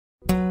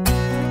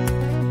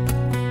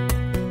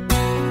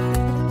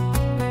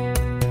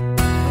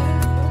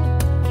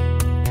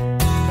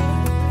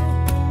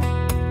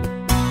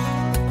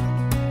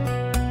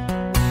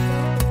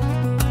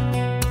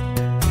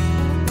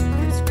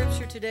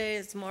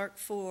Mark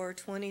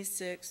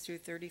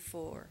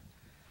 4:26-34,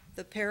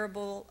 the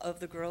parable of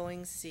the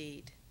growing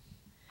seed.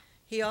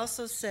 He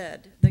also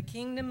said, "The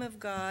kingdom of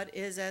God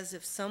is as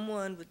if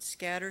someone would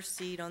scatter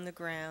seed on the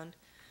ground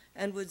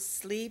and would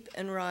sleep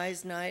and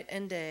rise night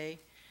and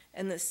day,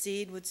 and the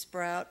seed would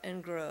sprout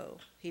and grow.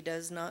 He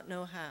does not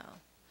know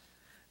how.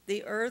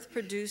 The earth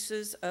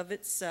produces of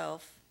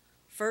itself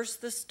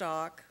first the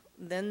stalk,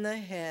 then the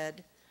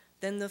head,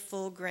 then the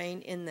full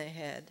grain in the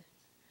head.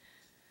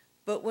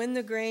 But when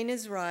the grain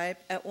is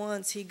ripe, at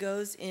once he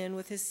goes in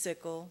with his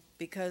sickle,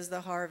 because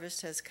the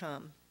harvest has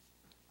come."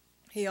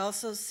 He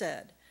also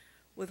said,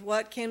 "With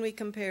what can we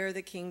compare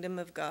the kingdom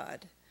of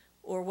God?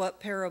 Or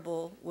what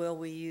parable will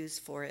we use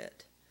for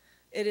it?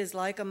 It is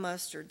like a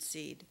mustard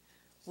seed,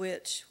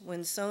 which,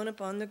 when sown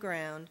upon the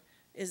ground,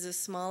 is the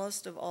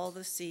smallest of all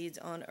the seeds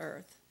on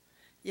earth.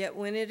 Yet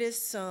when it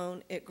is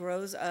sown, it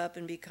grows up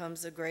and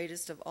becomes the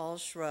greatest of all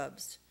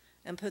shrubs,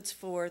 and puts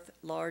forth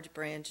large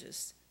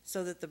branches,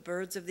 so that the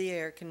birds of the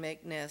air can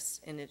make nests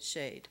in its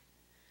shade."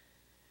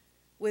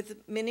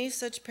 With many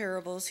such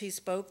parables he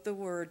spoke the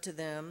word to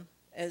them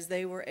as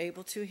they were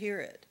able to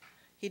hear it.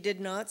 He did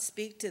not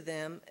speak to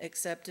them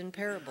except in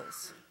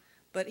parables,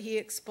 but he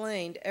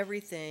explained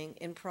everything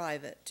in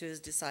private to his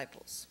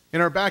disciples.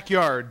 In our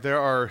backyard, there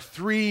are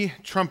 3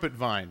 trumpet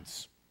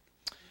vines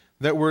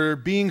that were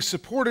being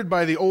supported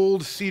by the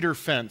old cedar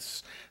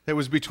fence that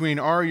was between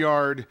our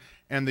yard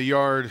and the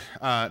yard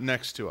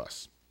next to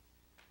us.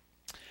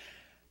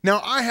 Now,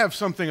 I have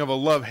something of a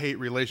love-hate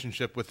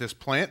relationship with this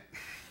plant.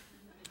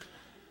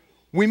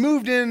 When we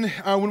moved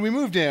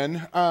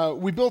in,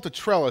 we built a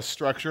trellis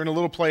structure and a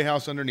little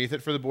playhouse underneath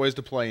it for the boys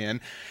to play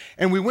in,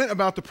 and we went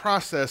about the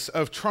process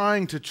of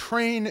trying to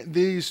train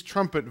these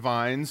trumpet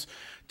vines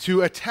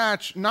to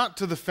attach not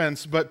to the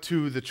fence but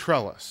to the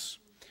trellis,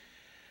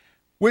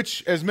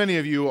 which, as many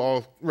of you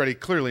already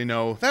clearly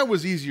know, that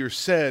was easier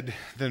said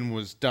than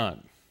was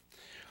done.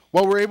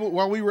 While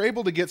we were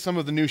able to get some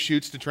of the new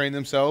shoots to train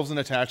themselves and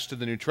attach to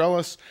the new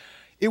trellis,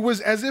 it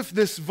was as if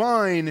this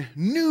vine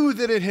knew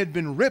that it had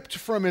been ripped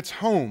from its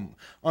home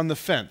on the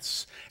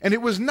fence, and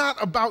it was not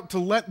about to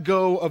let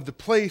go of the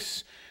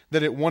place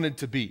that it wanted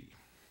to be.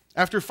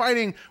 After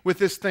fighting with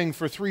this thing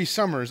for 3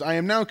 summers, I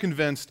am now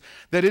convinced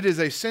that it is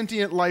a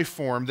sentient life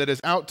form that is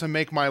out to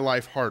make my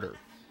life harder.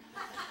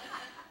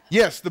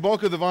 Yes, the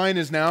bulk of the vine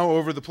is now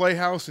over the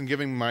playhouse and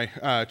giving my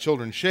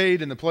children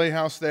shade in the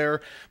playhouse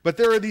there, but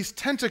there are these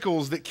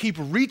tentacles that keep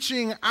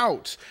reaching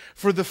out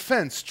for the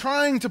fence,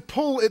 trying to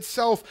pull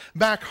itself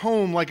back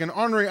home like an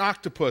ornery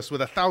octopus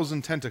with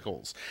 1,000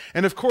 tentacles.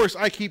 And of course,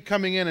 I keep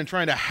coming in and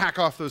trying to hack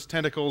off those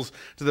tentacles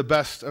to the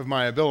best of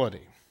my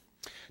ability,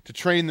 to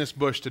train this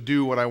bush to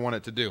do what I want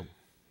it to do.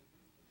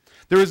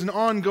 There is an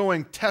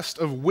ongoing test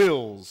of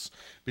wills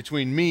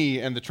between me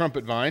and the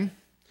trumpet vine.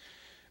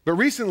 But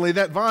recently,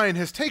 that vine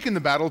has taken the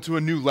battle to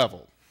a new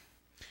level.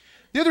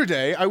 The other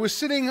day, I was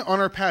sitting on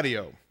our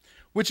patio,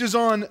 which is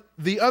on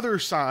the other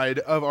side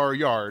of our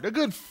yard, a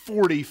good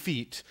 40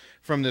 feet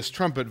from this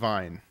trumpet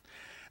vine.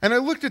 And I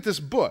looked at this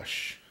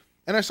bush,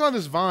 and I saw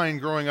this vine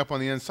growing up on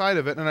the inside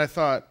of it, and I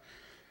thought,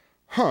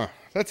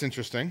 that's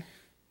interesting.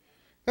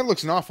 That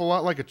looks an awful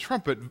lot like a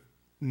trumpet.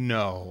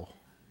 No,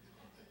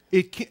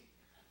 it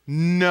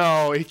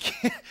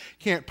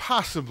can't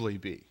possibly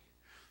be.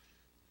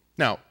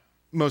 Now,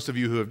 most of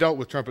you who have dealt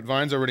with trumpet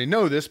vines already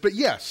know this, but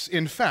yes,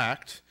 in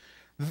fact,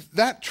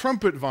 that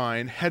trumpet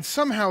vine had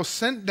somehow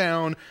sent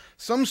down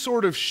some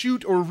sort of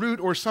shoot or root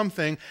or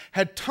something,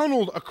 had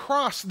tunneled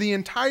across the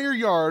entire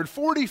yard,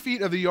 40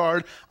 feet of the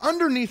yard,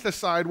 underneath the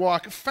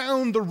sidewalk,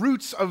 found the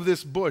roots of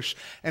this bush,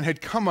 and had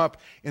come up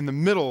in the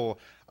middle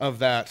of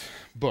that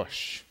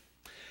bush.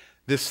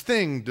 This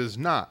thing does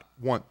not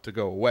want to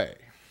go away.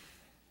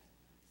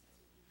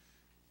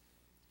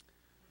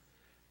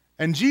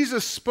 And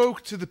Jesus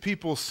spoke to the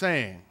people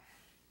saying,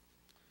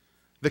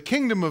 "The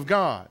kingdom of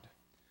God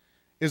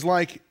is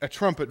like a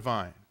trumpet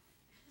vine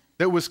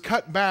that was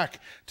cut back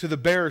to the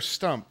bare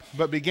stump,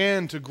 but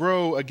began to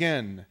grow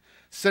again,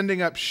 sending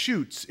up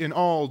shoots in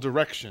all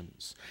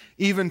directions,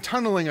 even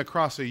tunneling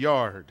across a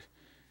yard,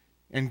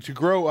 and to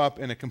grow up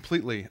in a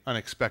completely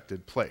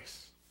unexpected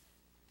place."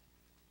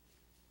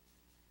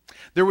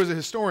 There was a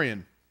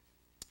historian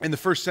in the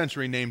 1st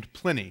century named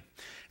Pliny.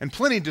 And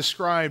Pliny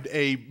described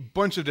a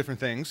bunch of different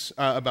things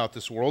about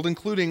this world,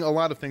 including a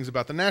lot of things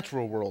about the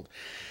natural world.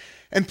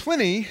 And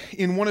Pliny,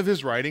 in one of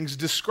his writings,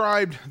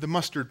 described the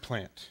mustard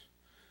plant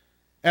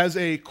as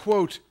a,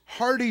 quote,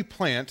 hardy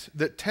plant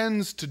that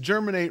tends to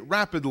germinate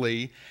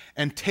rapidly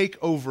and take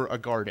over a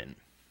garden.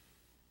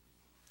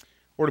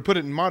 Or to put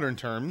it in modern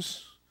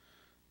terms,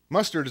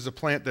 mustard is a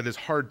plant that is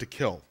hard to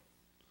kill.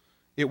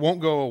 It won't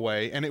go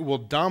away, and it will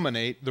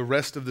dominate the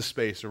rest of the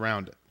space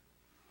around it.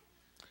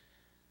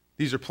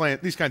 These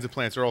kinds of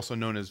plants are also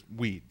known as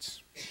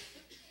weeds.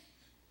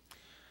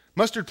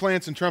 Mustard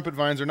plants and trumpet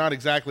vines are not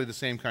exactly the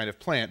same kind of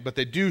plant, but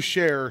they do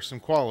share some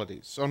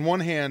qualities. On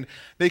one hand,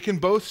 they can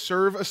both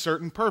serve a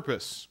certain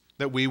purpose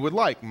that we would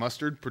like.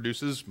 Mustard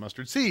produces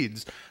mustard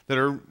seeds that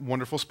are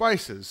wonderful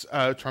spices.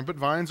 Trumpet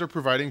vines are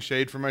providing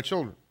shade for my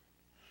children.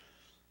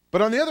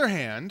 But on the other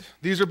hand,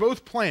 these are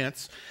both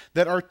plants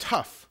that are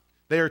tough.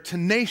 They are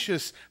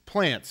tenacious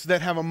plants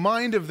that have a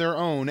mind of their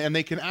own, and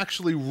they can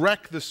actually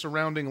wreck the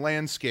surrounding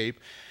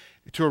landscape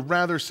to a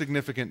rather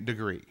significant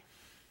degree.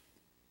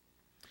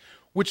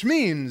 Which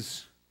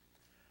means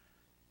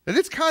that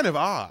it's kind of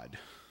odd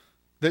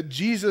that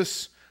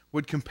Jesus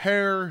would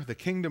compare the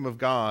kingdom of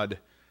God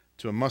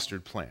to a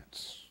mustard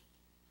plant.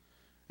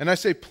 And I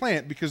say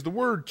plant because the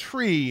word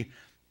tree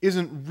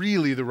isn't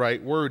really the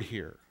right word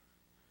here.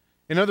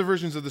 In other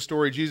versions of the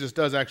story, Jesus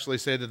does actually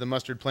say that the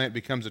mustard plant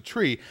becomes a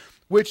tree,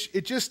 which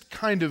it just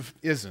kind of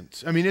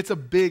isn't. I mean, it's a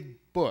big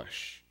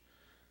bush,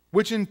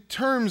 which in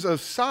terms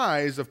of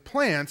size of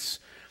plants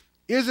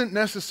isn't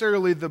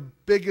necessarily the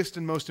biggest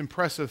and most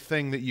impressive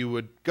thing that you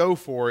would go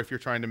for if you're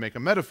trying to make a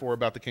metaphor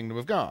about the kingdom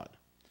of God.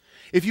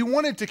 If you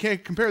wanted to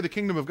compare the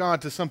kingdom of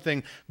God to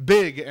something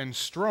big and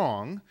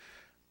strong,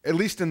 at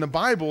least in the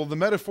Bible, the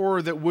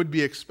metaphor that would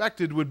be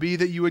expected would be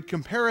that you would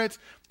compare it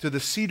to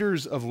the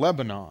cedars of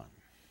Lebanon.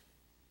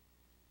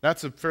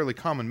 That's a fairly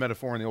common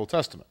metaphor in the Old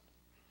Testament.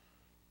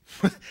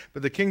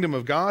 But the kingdom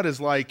of God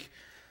is like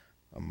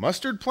a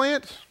mustard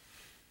plant?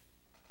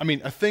 I mean,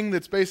 a thing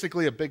that's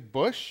basically a big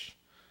bush?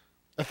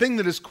 A thing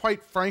that is,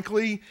 quite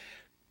frankly,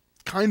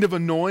 kind of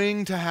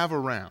annoying to have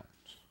around.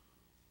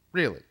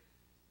 Really.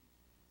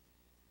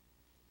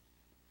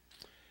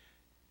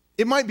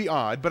 It might be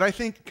odd, but I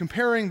think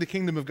comparing the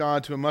kingdom of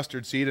God to a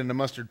mustard seed and a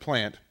mustard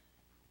plant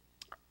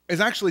is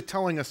actually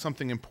telling us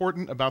something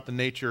important about the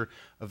nature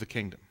of the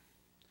kingdom.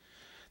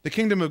 The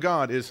kingdom of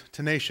God is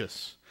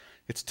tenacious.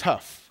 It's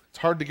tough. It's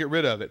hard to get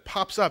rid of. It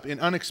pops up in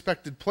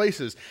unexpected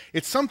places.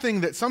 It's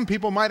something that some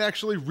people might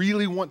actually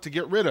really want to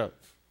get rid of.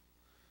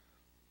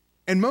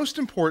 And most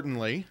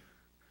importantly,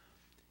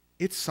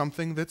 it's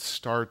something that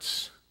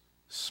starts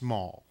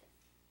small.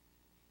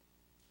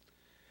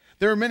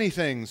 There are many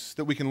things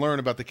that we can learn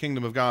about the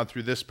kingdom of God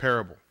through this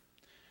parable.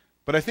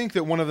 But I think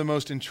that one of the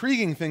most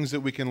intriguing things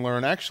that we can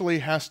learn actually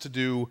has to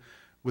do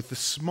with the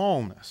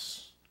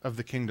smallness of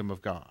the kingdom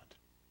of God.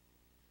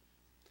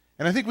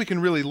 And I think we can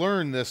really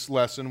learn this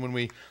lesson when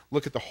we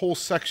look at the whole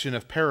section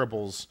of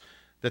parables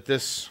that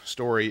this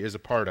story is a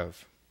part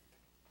of.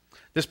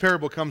 This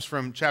parable comes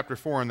from chapter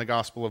 4 in the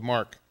Gospel of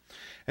Mark.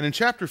 And in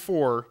chapter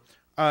 4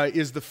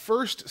 is the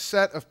first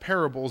set of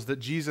parables that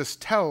Jesus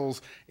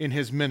tells in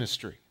his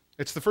ministry.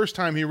 It's the first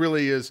time he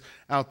really is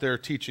out there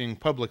teaching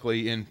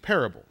publicly in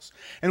parables.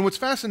 And what's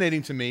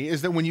fascinating to me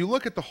is that when you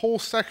look at the whole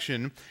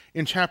section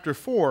in chapter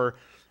 4,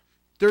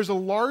 there's a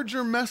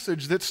larger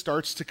message that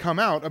starts to come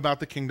out about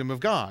the kingdom of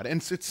God.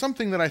 And it's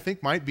something that I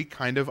think might be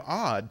kind of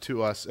odd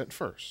to us at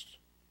first.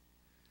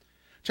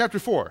 Chapter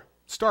 4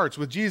 starts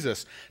with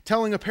Jesus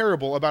telling a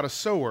parable about a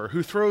sower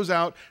who throws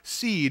out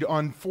seed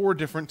on 4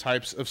 different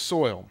types of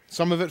soil.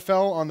 Some of it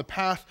fell on the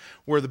path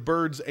where the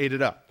birds ate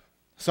it up.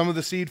 Some of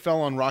the seed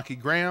fell on rocky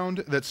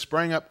ground that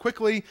sprang up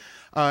quickly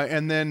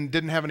and then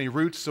didn't have any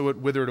roots, so it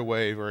withered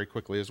away very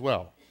quickly as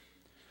well.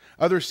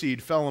 Other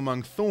seed fell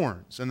among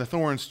thorns, and the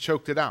thorns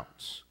choked it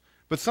out.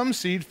 But some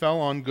seed fell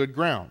on good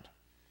ground,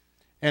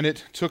 and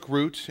it took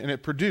root, and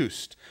it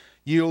produced,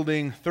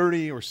 yielding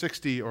 30 or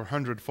 60 or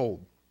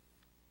 100-fold.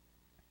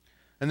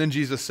 And then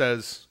Jesus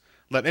says,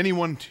 let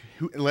anyone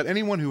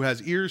who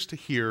has ears to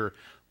hear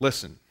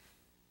listen,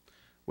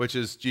 which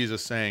is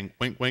Jesus saying,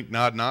 wink, wink,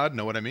 nod, nod,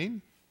 know what I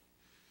mean?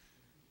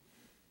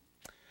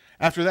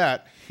 After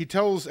that,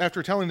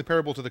 after telling the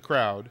parable to the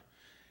crowd,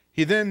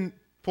 he then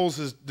pulls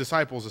his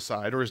disciples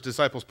aside, or his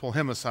disciples pull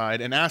him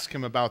aside and ask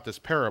him about this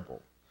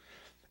parable.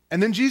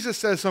 And then Jesus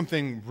says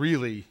something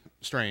really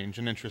strange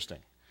and interesting.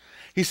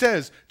 He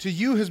says, to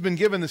you has been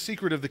given the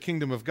secret of the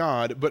kingdom of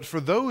God, but for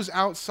those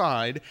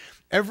outside,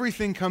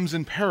 everything comes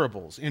in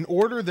parables, in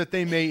order that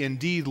they may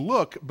indeed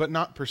look but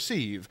not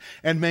perceive,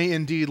 and may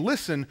indeed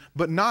listen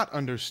but not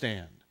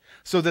understand,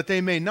 so that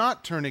they may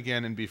not turn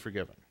again and be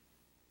forgiven.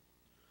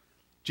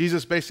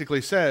 Jesus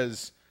basically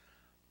says,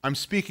 I'm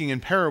speaking in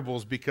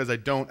parables because I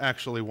don't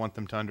actually want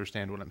them to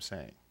understand what I'm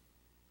saying.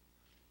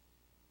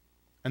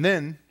 And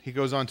then he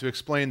goes on to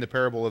explain the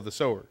parable of the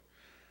sower,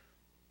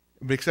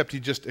 except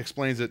he just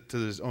explains it to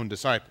his own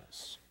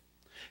disciples.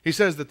 He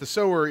says that the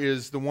sower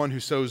is the one who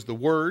sows the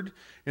word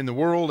in the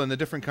world, and the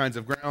different kinds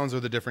of grounds are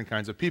the different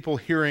kinds of people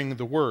hearing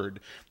the word.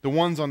 The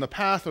ones on the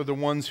path are the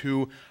ones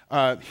who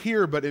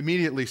hear, but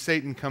immediately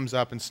Satan comes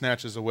up and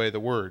snatches away the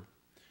word.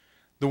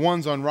 The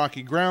ones on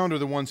rocky ground are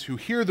the ones who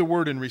hear the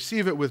word and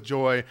receive it with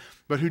joy,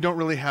 but who don't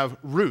really have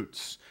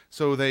roots,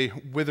 so they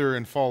wither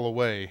and fall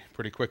away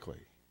pretty quickly.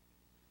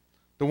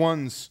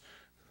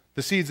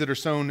 The seeds that are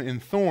sown in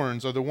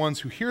thorns are the ones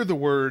who hear the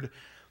word,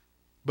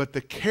 but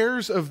the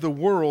cares of the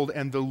world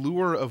and the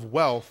lure of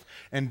wealth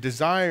and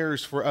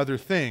desires for other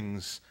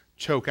things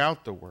choke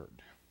out the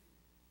word.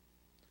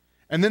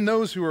 And then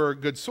those who are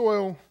good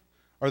soil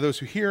are those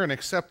who hear and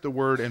accept the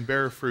word and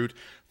bear fruit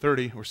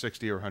 30 or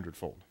 60 or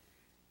 100-fold.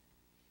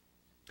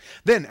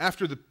 Then,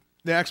 after the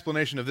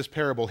explanation of this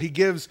parable, he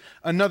gives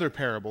another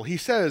parable. He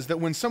says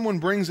that when someone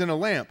brings in a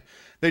lamp,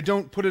 they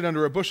don't put it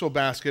under a bushel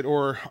basket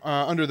or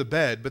under the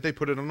bed, but they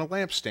put it on a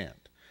lampstand.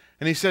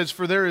 And he says,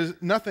 "For there is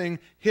nothing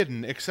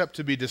hidden except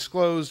to be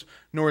disclosed,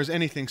 nor is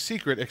anything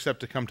secret except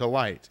to come to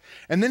light."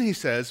 And then he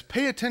says,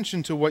 "Pay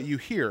attention to what you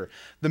hear.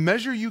 The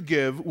measure you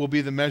give will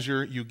be the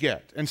measure you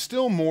get, and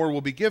still more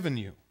will be given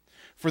you.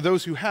 For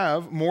those who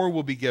have, more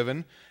will be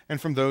given,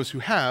 and from those who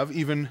have,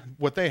 even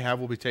what they have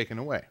will be taken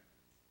away."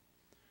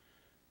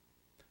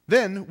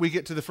 Then we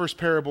get to the first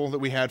parable that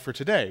we had for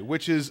today,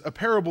 which is a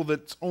parable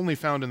that's only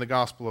found in the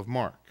Gospel of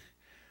Mark.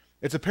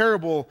 It's a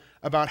parable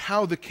about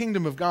how the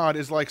kingdom of God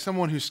is like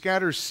someone who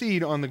scatters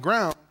seed on the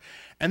ground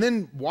and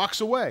then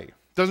walks away,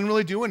 doesn't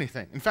really do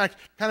anything. In fact,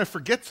 kind of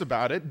forgets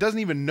about it, doesn't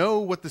even know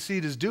what the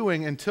seed is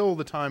doing until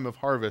the time of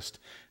harvest,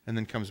 and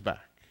then comes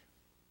back.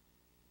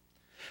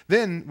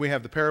 Then we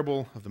have the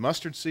parable of the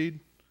mustard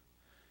seed.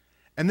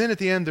 And then at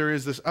the end there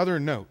is this other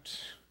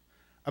note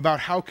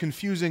about how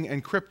confusing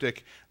and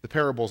cryptic the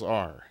parables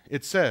are.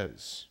 It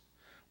says,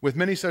 "With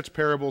many such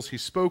parables he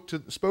spoke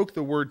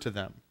the word to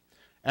them,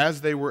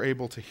 as they were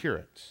able to hear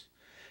it.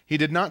 He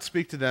did not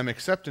speak to them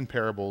except in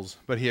parables,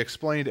 but he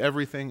explained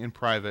everything in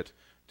private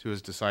to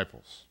his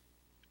disciples."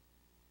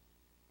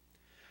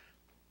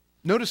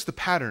 Notice the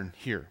pattern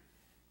here.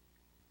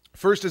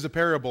 First is a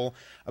parable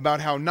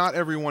about how not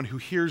everyone who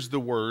hears the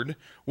word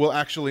will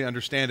actually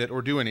understand it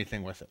or do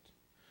anything with it.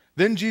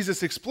 Then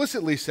Jesus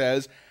explicitly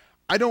says,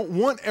 "I don't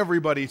want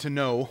everybody to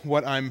know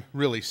what I'm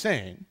really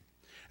saying."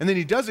 And then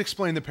he does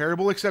explain the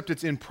parable, except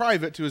it's in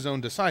private to his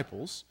own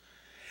disciples.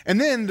 And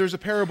then there's a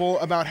parable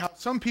about how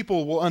some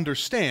people will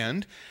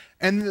understand,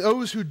 and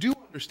those who do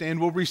understand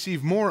will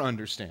receive more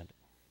understanding.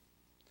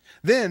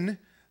 Then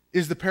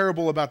is the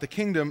parable about the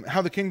kingdom,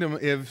 how the kingdom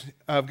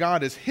of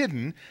God is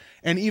hidden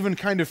and even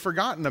kind of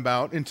forgotten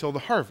about until the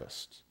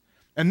harvest.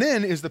 And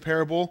then is the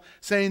parable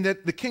saying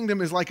that the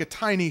kingdom is like a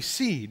tiny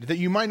seed that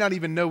you might not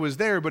even know is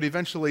there, but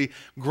eventually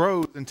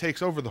grows and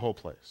takes over the whole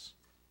place.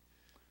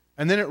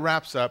 And then it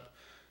wraps up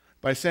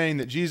by saying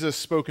that Jesus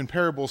spoke in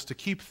parables to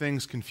keep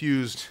things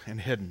confused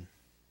and hidden.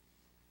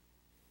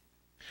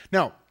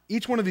 Now,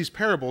 each one of these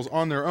parables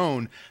on their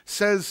own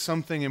says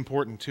something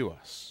important to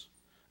us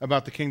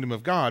about the kingdom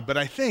of God, but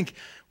I think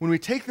when we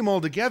take them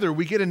all together,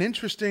 we get an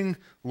interesting,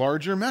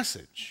 larger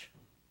message.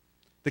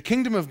 The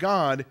kingdom of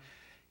God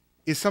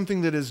is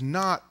something that is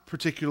not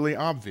particularly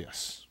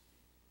obvious,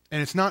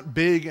 and it's not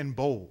big and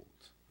bold.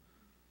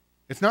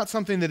 It's not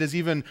something that is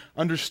even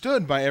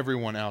understood by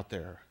everyone out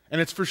there. And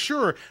it's for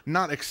sure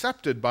not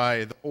accepted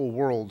by the whole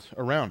world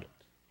around it.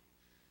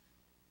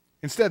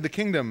 Instead, the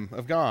kingdom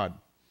of God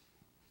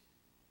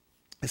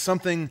is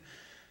something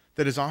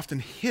that is often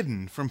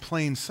hidden from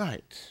plain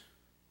sight.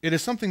 It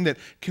is something that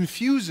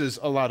confuses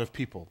a lot of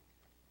people.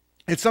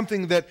 It's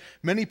something that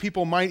many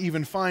people might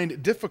even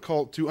find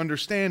difficult to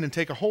understand and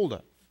take a hold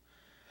of.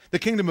 The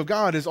kingdom of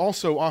God is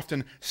also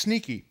often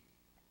sneaky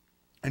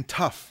and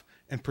tough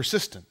and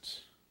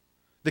persistent.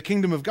 The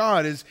kingdom of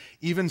God is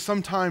even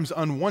sometimes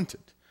unwanted,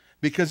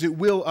 because it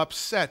will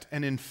upset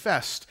and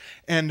infest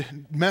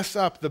and mess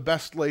up the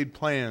best laid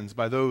plans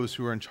by those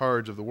who are in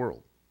charge of the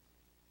world.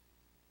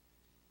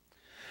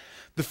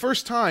 The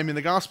first time in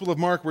the Gospel of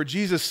Mark where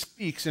Jesus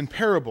speaks in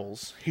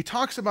parables, he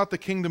talks about the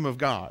kingdom of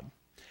God.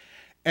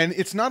 And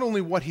it's not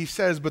only what he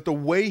says, but the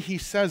way he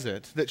says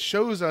it that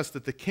shows us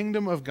that the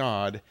kingdom of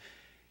God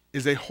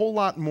is a whole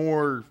lot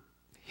more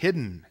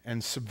hidden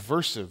and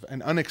subversive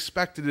and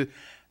unexpected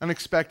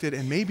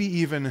and maybe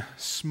even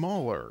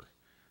smaller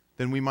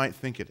than we might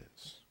think it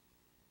is.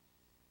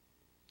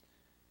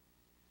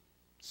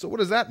 So what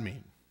does that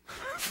mean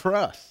for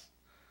us?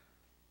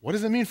 What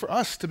does it mean for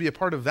us to be a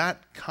part of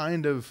that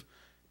kind of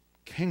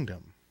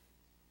kingdom?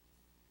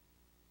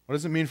 What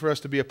does it mean for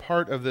us to be a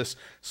part of this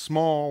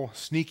small,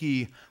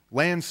 sneaky,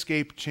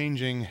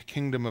 landscape-changing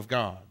kingdom of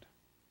God?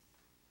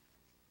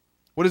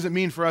 What does it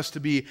mean for us to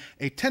be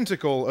a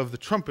tentacle of the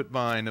trumpet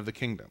vine of the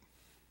kingdom?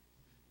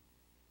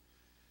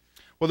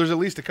 Well, there's at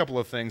least a couple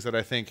of things that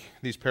I think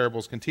these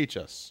parables can teach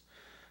us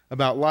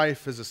about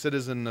life as a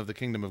citizen of the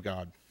kingdom of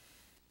God.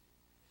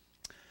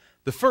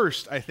 The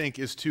first, I think,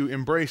 is to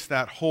embrace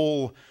that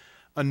whole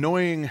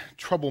annoying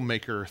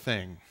troublemaker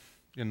thing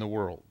in the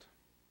world.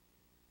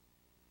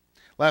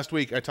 Last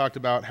week, I talked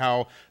about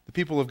how the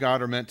people of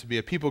God are meant to be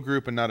a people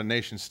group and not a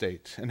nation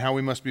state, and how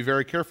we must be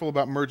very careful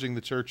about merging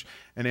the church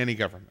and any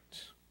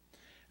government.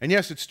 And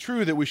yes, it's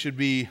true that we should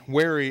be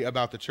wary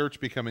about the church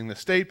becoming the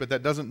state, but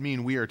that doesn't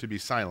mean we are to be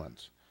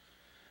silent.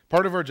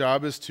 Part of our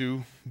job is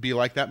to be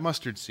like that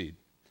mustard seed,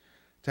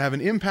 to have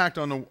an impact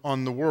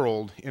on the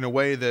world in a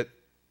way that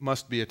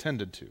must be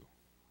attended to.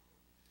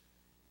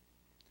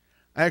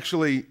 I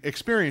actually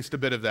experienced a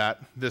bit of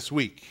that this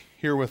week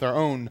here with our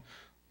own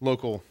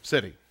local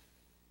city.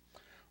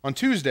 On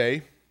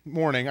Tuesday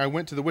morning, I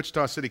went to the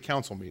Wichita City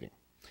Council meeting,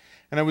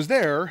 and I was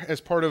there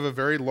as part of a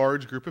very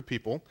large group of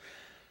people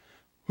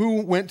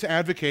who went to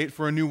advocate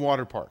for a new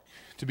water park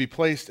to be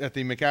placed at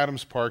the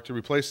McAdams Park to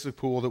replace the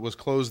pool that was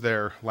closed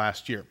there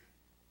last year.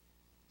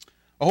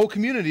 A whole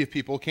community of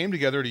people came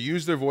together to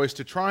use their voice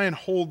to try and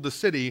hold the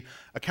city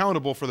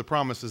accountable for the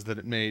promises that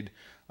it made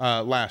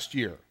last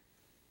year.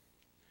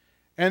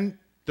 And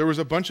there was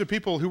a bunch of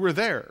people who were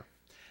there.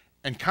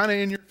 and kind of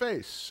in your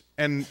face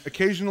and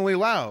occasionally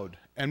loud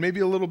and maybe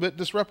a little bit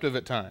disruptive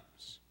at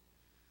times.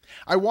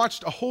 I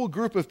watched a whole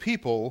group of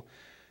people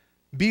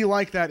be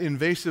like that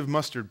invasive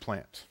mustard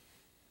plant.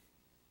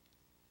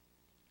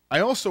 I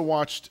also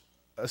watched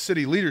as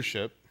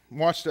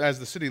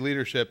the city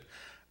leadership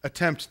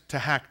attempt to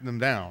hack them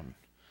down,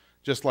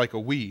 just like a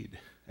weed,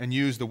 and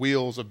use the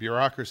wheels of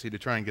bureaucracy to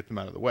try and get them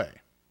out of the way.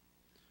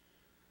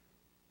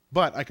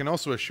 But I can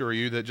also assure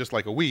you that just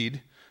like a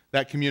weed,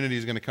 that community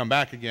is going to come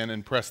back again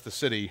and press the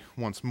city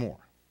once more.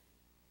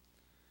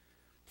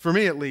 For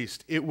me, at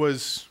least, it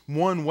was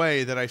one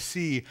way that I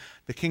see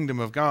the kingdom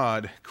of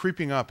God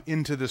creeping up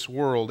into this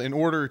world in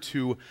order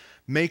to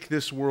make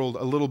this world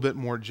a little bit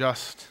more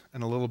just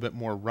and a little bit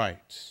more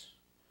right,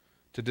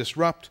 to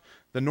disrupt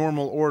the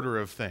normal order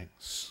of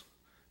things,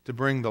 to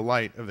bring the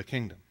light of the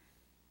kingdom.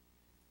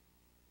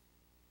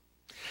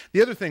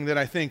 The other thing that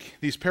I think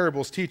these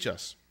parables teach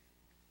us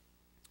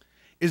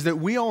is that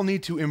we all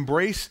need to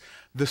embrace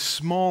the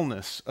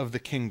smallness of the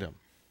kingdom.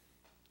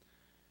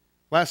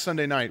 Last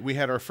Sunday night, we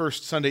had our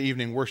first Sunday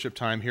evening worship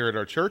time here at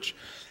our church,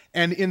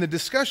 and in the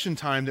discussion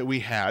time that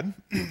we had,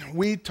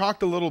 we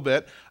talked a little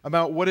bit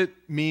about what it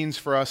means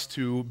for us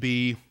to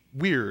be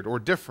weird or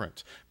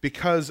different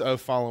because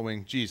of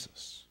following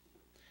Jesus.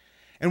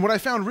 And what I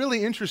found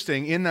really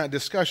interesting in that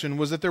discussion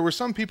was that there were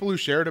some people who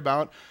shared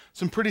about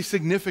some pretty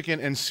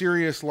significant and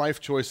serious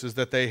life choices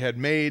that they had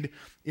made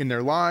in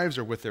their lives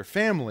or with their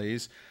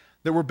families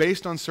that were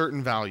based on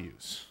certain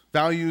values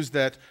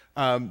that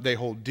they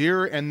hold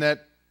dear and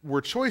that were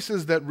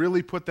choices that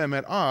really put them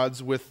at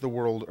odds with the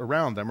world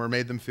around them or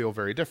made them feel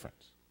very different.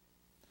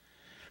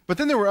 But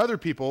then there were other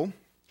people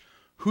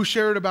who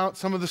shared about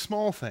some of the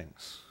small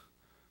things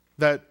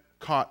that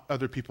caught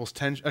other people's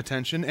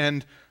attention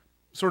and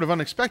sort of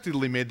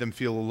unexpectedly made them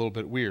feel a little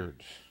bit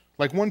weird.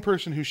 Like one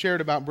person who shared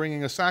about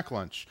bringing a sack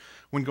lunch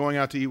when going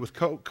out to eat with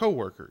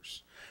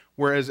co-workers,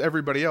 whereas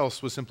everybody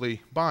else was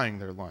simply buying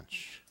their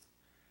lunch.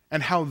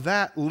 And how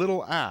that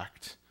little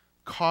act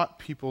caught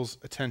people's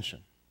attention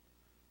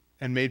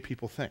and made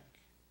people think.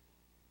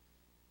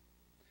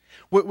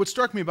 What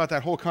struck me about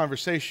that whole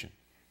conversation,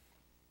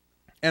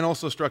 and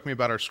also struck me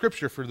about our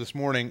scripture for this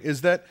morning,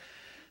 is that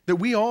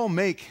we all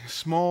make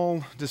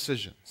small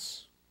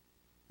decisions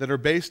that are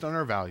based on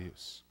our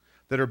values,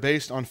 that are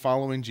based on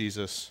following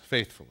Jesus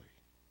faithfully.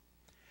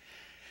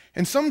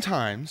 And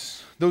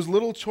sometimes those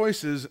little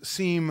choices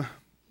seem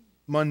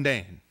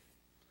mundane.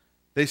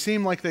 They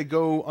seem like they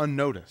go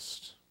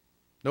unnoticed.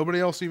 Nobody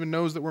else even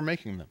knows that we're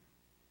making them.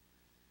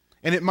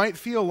 And it might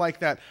feel like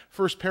that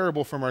first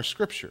parable from our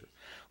scripture,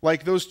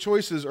 like those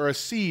choices are a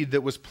seed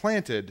that was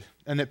planted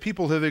and that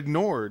people have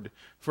ignored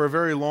for a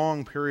very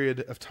long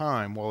period of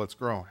time while it's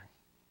growing.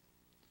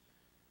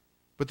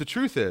 But the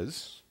truth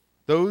is,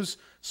 those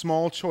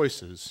small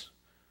choices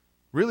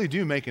really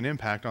do make an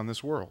impact on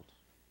this world.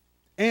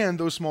 And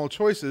those small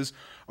choices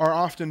are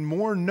often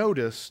more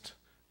noticed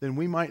than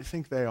we might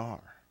think they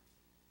are.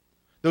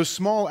 Those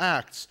small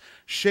acts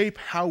shape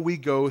how we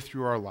go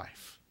through our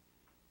life.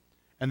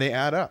 And they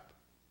add up.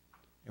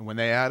 And when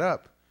they add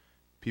up,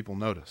 people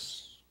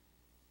notice.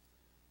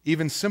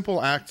 Even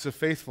simple acts of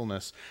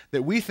faithfulness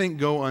that we think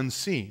go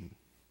unseen,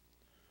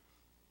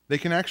 they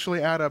can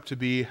actually add up to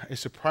be a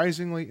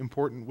surprisingly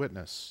important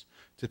witness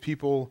to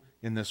people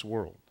in this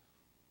world.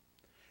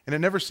 And it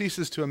never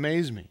ceases to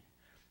amaze me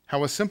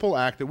how a simple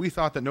act that we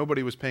thought that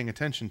nobody was paying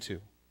attention to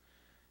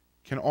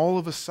can all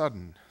of a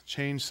sudden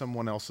change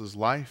someone else's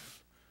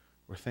life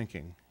or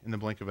thinking in the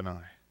blink of an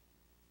eye.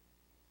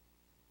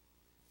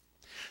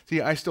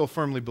 See, I still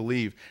firmly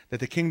believe that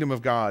the kingdom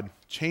of God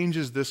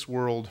changes this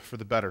world for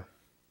the better.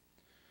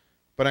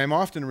 But I am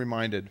often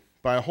reminded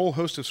by a whole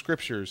host of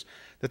scriptures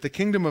that the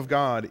kingdom of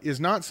God is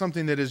not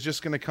something that is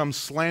just going to come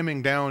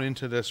slamming down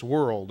into this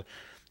world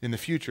in the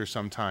future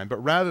sometime,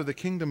 but rather the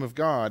kingdom of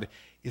God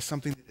is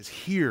something that is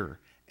here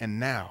and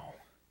now.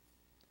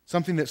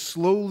 Something that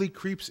slowly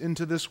creeps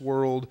into this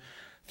world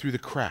through the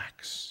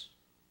cracks.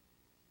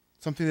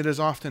 Something that is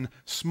often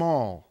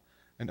small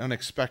and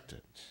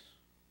unexpected.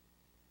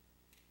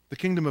 The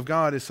kingdom of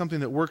God is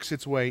something that works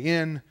its way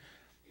in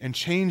and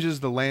changes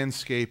the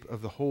landscape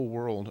of the whole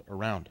world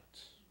around it.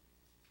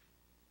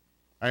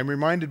 I am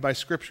reminded by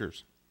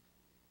scriptures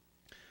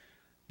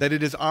that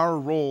it is our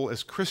role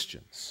as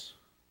Christians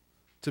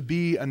to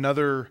be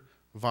another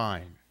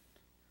vine,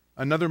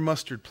 another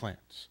mustard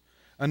plant,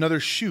 another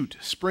shoot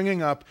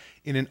springing up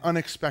in an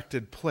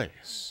unexpected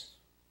place,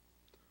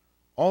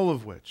 all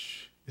of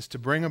which is to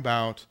bring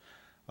about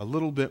a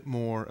little bit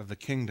more of the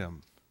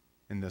kingdom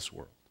in this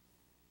world.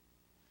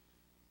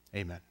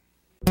 Amen.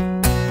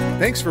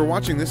 Thanks for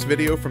watching this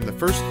video from the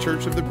First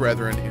Church of the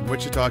Brethren in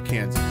Wichita,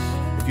 Kansas.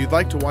 If you'd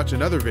like to watch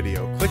another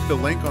video, click the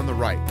link on the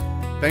right.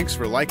 Thanks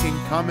for liking,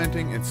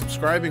 commenting, and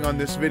subscribing on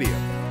this video.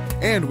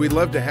 And we'd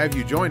love to have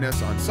you join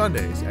us on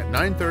Sundays at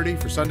 9:30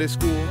 for Sunday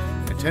school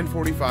and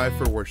 10:45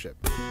 for worship.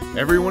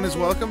 Everyone is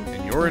welcome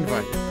and you're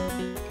invited.